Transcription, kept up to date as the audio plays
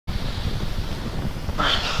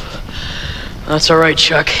That's all right,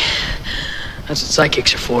 Chuck. That's what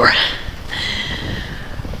sidekicks are for.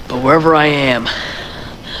 But wherever I am,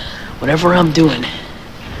 whatever I'm doing,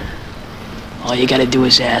 all you gotta do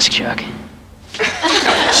is ask, Chuck.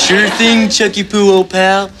 Sure thing, Chucky Poo, old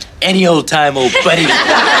pal. Any old time, old buddy.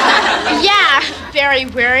 Yeah, very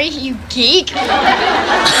wary, you geek.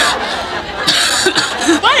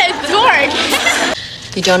 What a dork.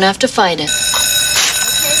 You don't have to fight it.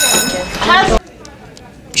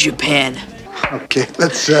 Japan. Okay,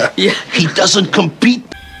 let's, Yeah. He doesn't compete.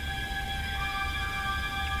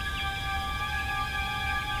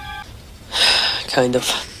 Kind of.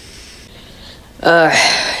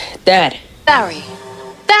 Dad. Barry.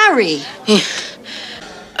 Barry!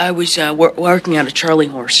 I was, working on a Charlie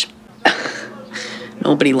horse.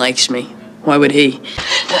 Nobody likes me. Why would he?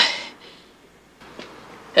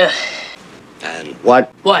 And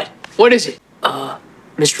what? What? What is it?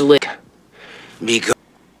 Mr. Lee. Miko.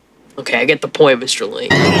 Okay, I get the point, Mr. Lee.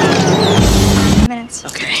 Minutes.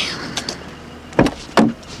 Okay.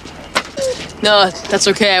 No, that's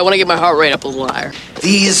okay. I want to get my heart rate up a little higher.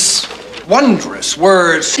 These wondrous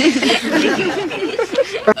words. Yeah,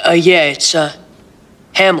 it's,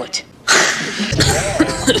 Hamlet.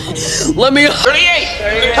 Let me...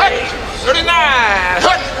 38, 39,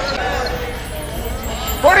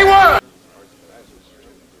 41.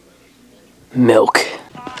 Milk.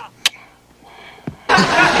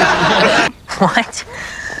 What?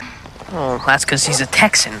 Oh, that's because he's a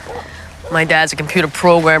Texan. My dad's a computer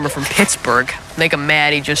programmer from Pittsburgh. Make him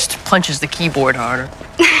mad, he just punches the keyboard harder.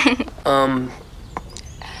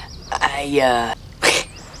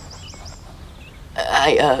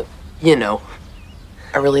 You know,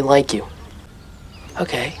 I really like you.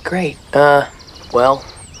 Okay, great. Well,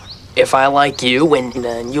 if I like you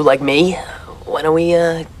and you like me, why don't we,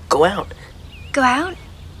 go out? Go out?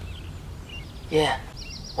 Yeah.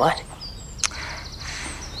 What?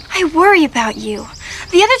 I worry about you.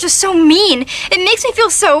 The others are so mean. It makes me feel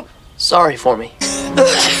so... Sorry for me.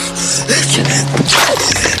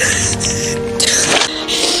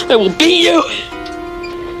 I will beat you!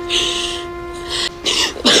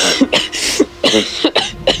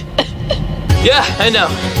 Yeah, I know.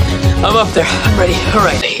 I'm up there. I'm ready. All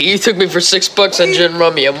right. You took me for $6 on gin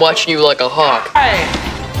rummy. I'm watching you like a hawk. Hey!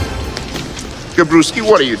 Gabrewski,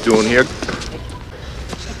 what are you doing here?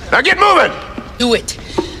 Now get moving! Do it.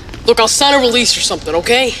 Look, I'll sign a release or something,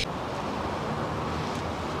 okay?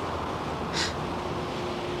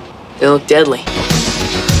 They look deadly.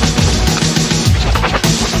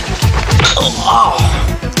 Oh.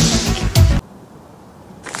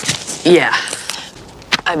 Yeah.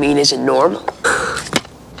 I mean, is it normal?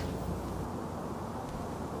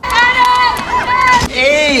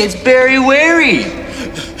 Hey, it's Barry Wary.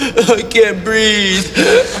 I can't breathe.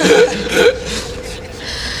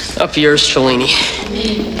 Up yours, Cellini.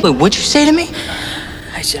 Wait, what'd you say to me?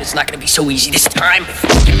 I said it's not gonna be so easy this time.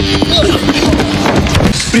 What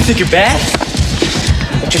do you think, you're bad?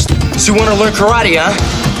 So you want to learn karate, huh?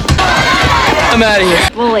 I'm out of here.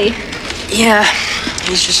 Bully. Yeah,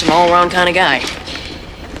 he's just an all-around kind of guy.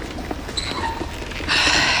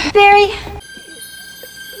 Barry?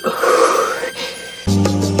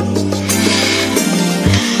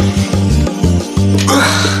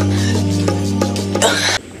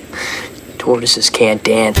 Tortoises can't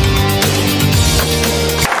dance.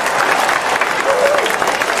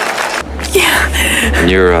 Yeah. And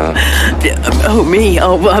you're, Oh, me?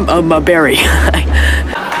 Oh, I'm Barry.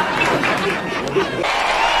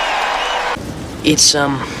 It's,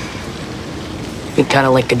 kind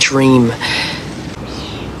of like a dream.